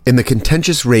In the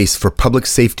contentious race for Public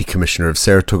Safety Commissioner of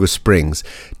Saratoga Springs,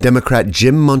 Democrat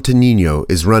Jim Montagnino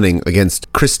is running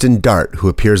against Kristen Dart, who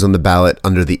appears on the ballot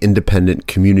under the independent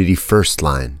Community First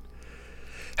line.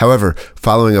 However,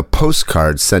 following a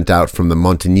postcard sent out from the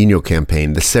Montagnino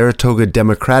campaign, the Saratoga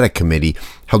Democratic Committee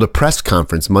held a press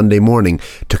conference Monday morning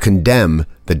to condemn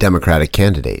the Democratic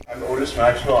candidate. I'm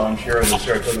Nagel, I'm chair of the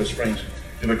Saratoga Springs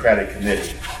Democratic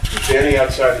Committee. We're standing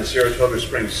outside the Saratoga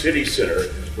Springs City Center,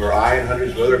 where I and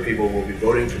hundreds of other people will be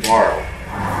voting tomorrow.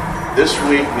 This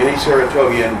week, many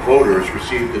Saratogian voters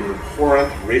received an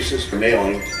abhorrent racist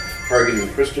mailing targeting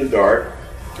Kristen Dart.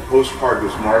 The postcard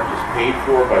was marked as paid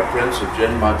for by friends of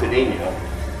Jim Montagnino.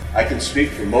 I can speak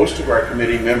for most of our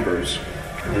committee members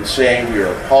in saying we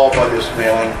are appalled by this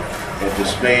mailing and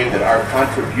dismayed that our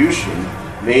contribution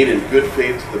made in good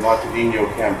faith to the Montagnino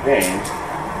campaign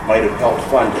might have helped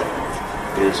fund it.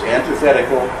 It is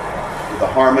antithetical to the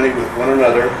harmony with one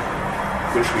another,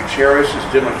 which we cherish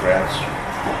as Democrats.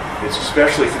 It's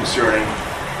especially concerning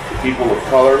to people of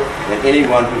color and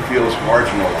anyone who feels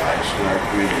marginalized in our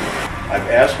community. I've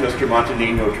asked Mr.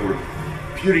 Montagnino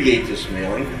to repudiate this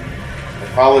mailing,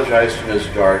 apologize to Ms.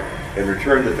 Dart, and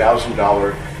return the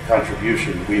 $1,000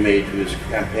 contribution we made to his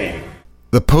campaign.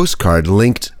 The postcard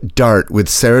linked Dart with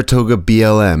Saratoga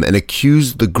BLM and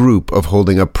accused the group of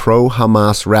holding a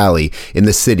pro-Hamas rally in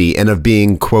the city and of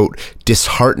being, quote,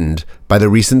 disheartened by the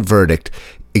recent verdict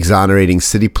exonerating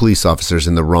city police officers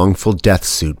in the wrongful death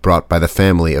suit brought by the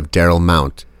family of Daryl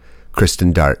Mount,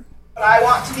 Kristen Dart. But I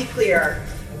want to be clear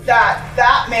that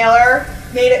that mailer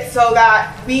made it so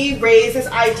that we raise this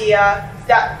idea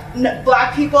that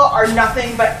black people are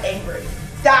nothing but angry.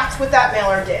 That's what that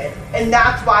mailer did, and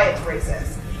that's why it's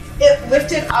racist. It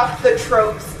lifted up the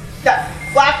tropes that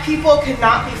black people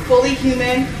cannot be fully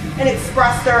human and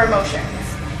express their emotions.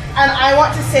 And I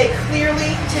want to say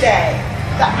clearly today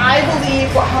that I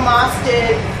believe what Hamas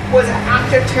did was an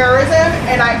act of terrorism,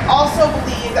 and I also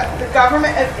believe that the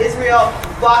government of Israel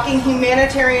blocking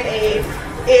humanitarian aid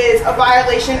is a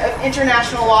violation of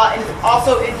international law and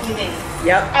also inhumane.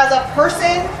 Yep. As a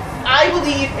person, I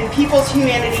believe in people's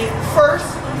humanity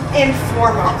first and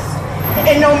foremost.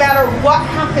 And no matter what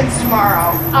happens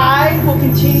tomorrow, I will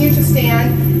continue to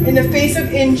stand in the face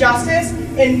of injustice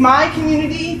in my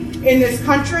community, in this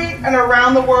country, and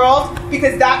around the world,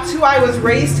 because that's who I was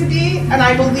raised to be, and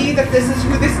I believe that this is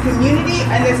who this community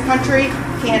and this country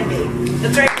can be.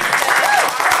 That's right.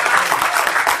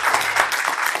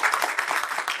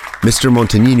 Mr.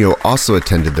 Montagnino also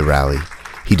attended the rally.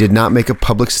 He did not make a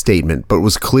public statement, but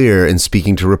was clear in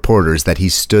speaking to reporters that he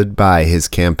stood by his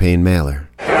campaign mailer.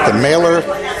 The mailer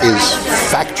is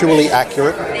factually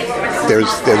accurate.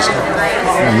 There's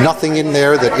nothing in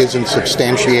there that isn't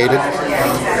substantiated.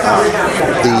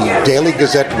 The Daily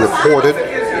Gazette reported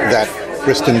that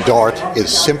Kristen Dart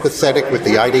is sympathetic with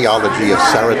the ideology of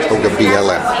Saratoga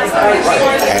BLM.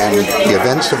 And the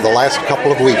events of the last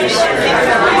couple of weeks,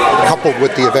 coupled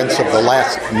with the events of the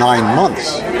last 9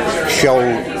 months, show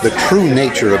the true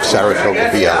nature of Saratoga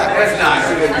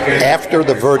BLM. After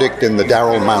the verdict in the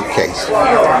Daryl Mount case,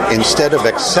 instead of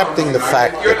accepting the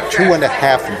fact that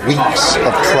 2.5 weeks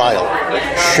of trial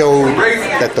showed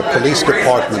that the police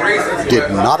department did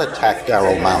not attack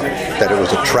Daryl Mount, that it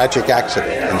was a tragic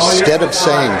accident, instead of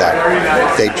saying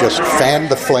that, they just fanned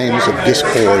the flames of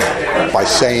discord by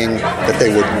saying that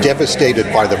they were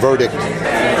devastated by the verdict,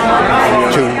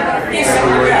 to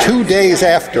 2 days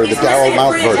after the Daryl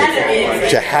Mount verdict,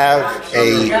 to have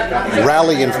a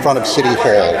rally in front of City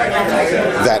Hall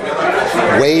that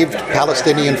waved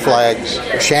Palestinian flags,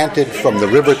 chanted from the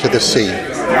river to the sea.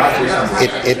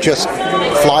 It just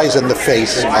flies in the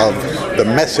face of the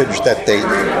message that they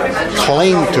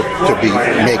claim to be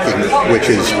making, which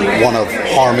is one of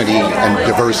harmony and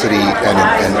diversity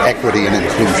and equity and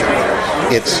inclusion.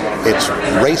 It's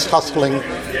race hustling.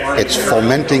 It's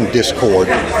fomenting discord.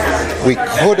 We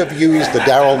could have used the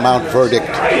Daryl Mount verdict,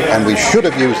 and we should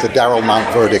have used the Daryl Mount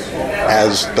verdict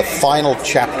as the final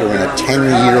chapter in a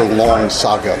 10-year-long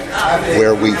saga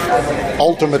where we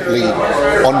ultimately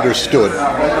understood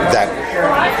that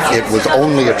it was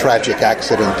only a tragic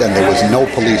accident and there was no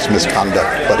police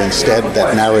misconduct, but instead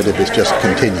that narrative is just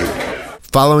continued.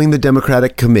 Following the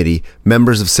Democratic Committee,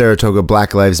 members of Saratoga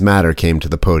Black Lives Matter came to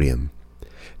the podium.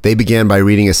 They began by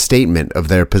reading a statement of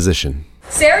their position.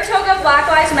 Saratoga Black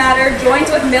Lives Matter joins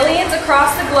with millions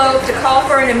across the globe to call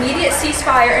for an immediate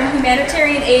ceasefire and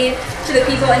humanitarian aid to the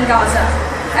people in Gaza.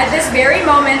 At this very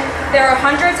moment, there are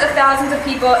hundreds of thousands of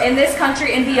people in this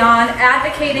country and beyond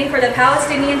advocating for the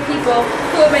Palestinian people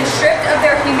who have been stripped of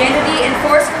their humanity and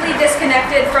forcefully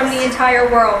disconnected from the entire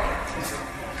world.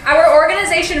 Our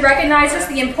organization recognizes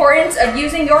the importance of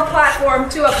using your platform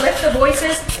to uplift the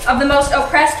voices of the most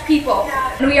oppressed people.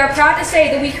 And we are proud to say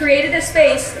that we created a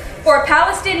space for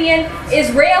Palestinian,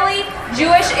 Israeli,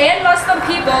 Jewish, and Muslim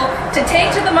people to take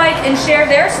to the mic and share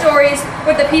their stories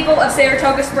with the people of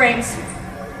Saratoga Springs.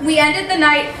 We ended the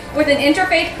night with an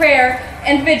interfaith prayer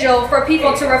and vigil for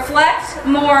people to reflect,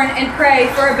 mourn, and pray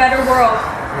for a better world.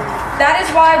 That is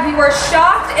why we were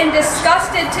shocked and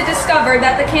disgusted to discover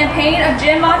that the campaign of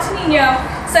Jim Montagnino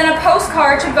sent a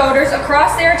postcard to voters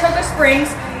across Saratoga Springs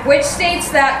which states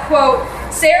that, quote,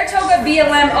 Saratoga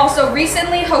BLM also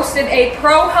recently hosted a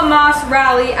pro-Hamas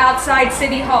rally outside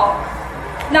City Hall.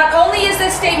 Not only is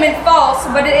this statement false,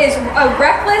 but it is a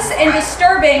reckless and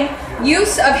disturbing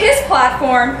use of his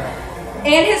platform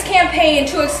and his campaign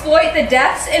to exploit the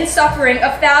deaths and suffering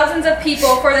of thousands of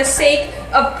people for the sake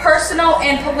of personal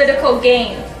and political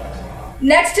gain.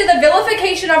 Next to the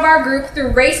vilification of our group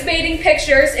through race-baiting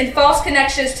pictures and false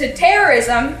connections to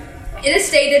terrorism, it is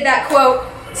stated that, quote,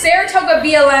 Saratoga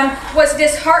BLM was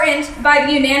disheartened by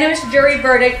the unanimous jury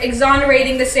verdict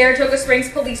exonerating the Saratoga Springs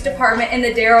Police Department in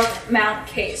the Darrell Mount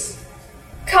case.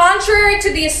 Contrary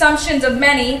to the assumptions of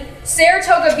many,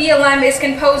 Saratoga BLM is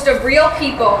composed of real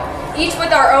people, each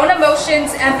with our own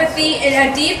emotions, empathy,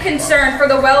 and a deep concern for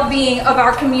the well-being of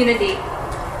our community.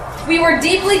 We were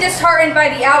deeply disheartened by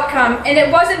the outcome, and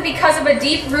it wasn't because of a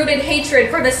deep-rooted hatred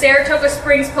for the Saratoga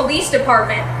Springs Police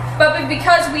Department, but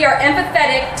because we are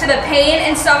empathetic to the pain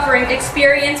and suffering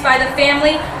experienced by the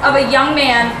family of a young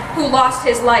man who lost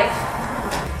his life.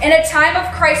 In a time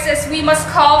of crisis, we must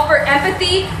call for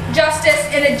empathy, justice,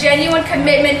 and a genuine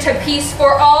commitment to peace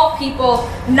for all people,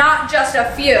 not just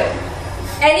a few.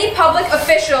 Any public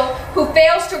official who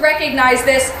fails to recognize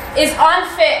this is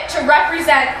unfit to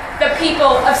represent the people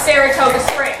of Saratoga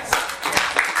Springs.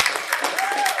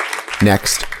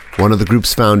 Next, one of the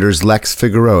group's founders, Lex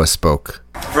Figueroa, spoke.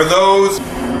 For those,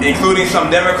 including some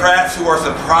Democrats, who are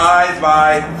surprised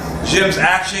by Jim's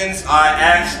actions, I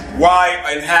ask, why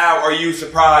and how are you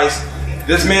surprised?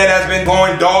 This man has been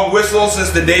blowing dog whistles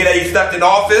since the day that he stepped in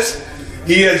office.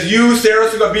 He has used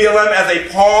Saratoga BLM as a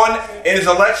pawn in his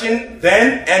election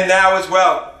then and now as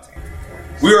well.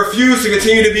 We refuse to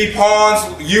continue to be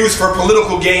pawns used for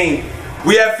political gain.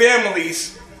 We have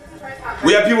families.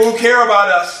 We have people who care about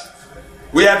us.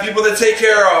 We have people to take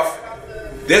care of.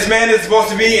 This man is supposed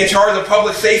to be in charge of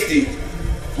public safety.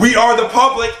 We are the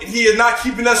public, and he is not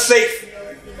keeping us safe.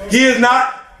 He is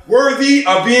not worthy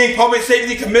of being public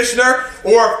safety commissioner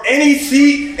or of any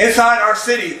seat inside our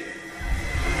city.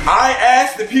 I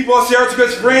ask the people of Saratoga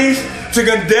Springs to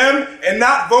condemn and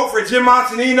not vote for Jim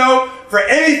Montagnino for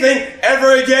anything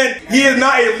ever again. He is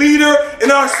not a leader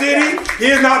in our city. He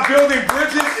is not building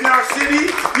bridges in our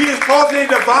city. He is causing a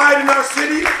divide in our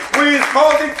city. What he is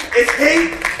causing is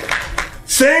hate.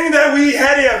 Saying that we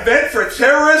had an event for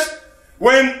terrorists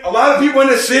when a lot of people in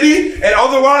the city and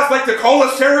otherwise like to call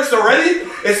us terrorists already,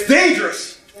 it's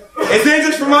dangerous. It's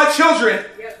dangerous for my children.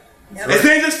 It's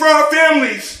dangerous for our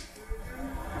families.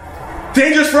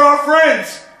 Dangerous for our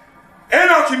friends and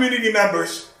our community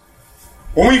members.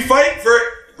 When we fight for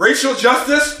racial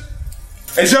justice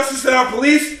and justice in our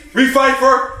police, we fight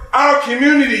for our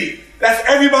community. That's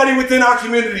everybody within our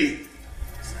community.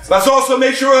 Let's also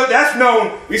make sure that's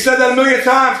known. We said that a million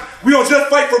times. We don't just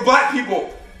fight for black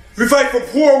people. We fight for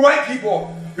poor white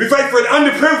people. We fight for the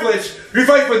underprivileged. We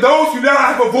fight for those who do not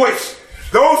have a voice.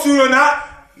 Those who are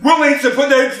not willing to put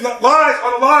their lives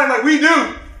on the line like we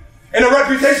do. And a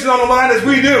reputation on the line as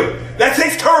we do. That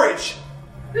takes courage.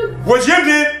 What Jim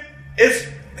did is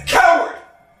a coward.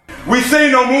 We say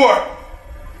no more.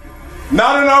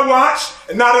 Not on our watch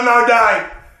and not on our dime.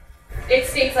 It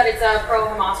states that it's a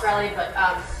pro-Hamas rally, but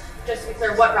just to be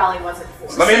clear, what rally was it for?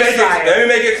 Let me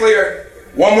make it clear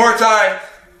one more time.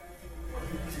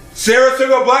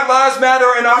 Saratoga Black Lives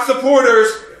Matter and our supporters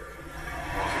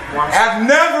have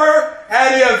never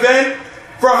had an event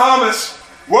for Hamas.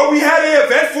 What we had an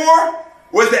event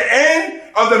for was the end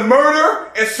of the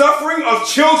murder and suffering of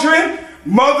children,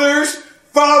 mothers,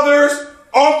 fathers,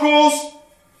 uncles,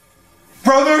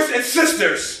 brothers and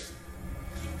sisters,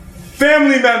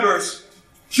 family members,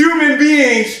 human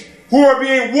beings who are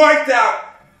being wiped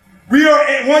out. We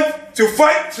want to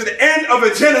fight to the end of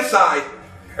a genocide,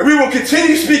 and we will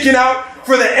continue speaking out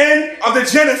for the end of the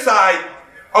genocide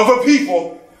of a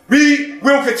people. We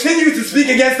will continue to speak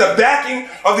against the backing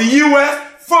of the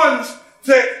U.S. funds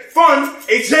to fund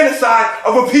a genocide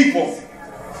of a people.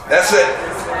 That's it.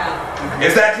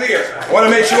 Is that clear? I want to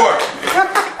make sure.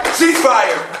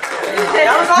 Ceasefire.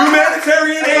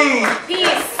 Humanitarian aid.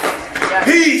 Peace.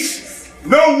 Peace.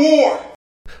 No war.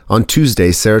 On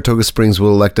Tuesday, Saratoga Springs will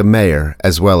elect a mayor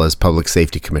as well as public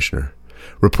safety commissioner.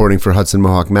 Reporting for Hudson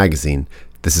Mohawk Magazine,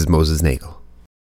 this is Moses Nagel.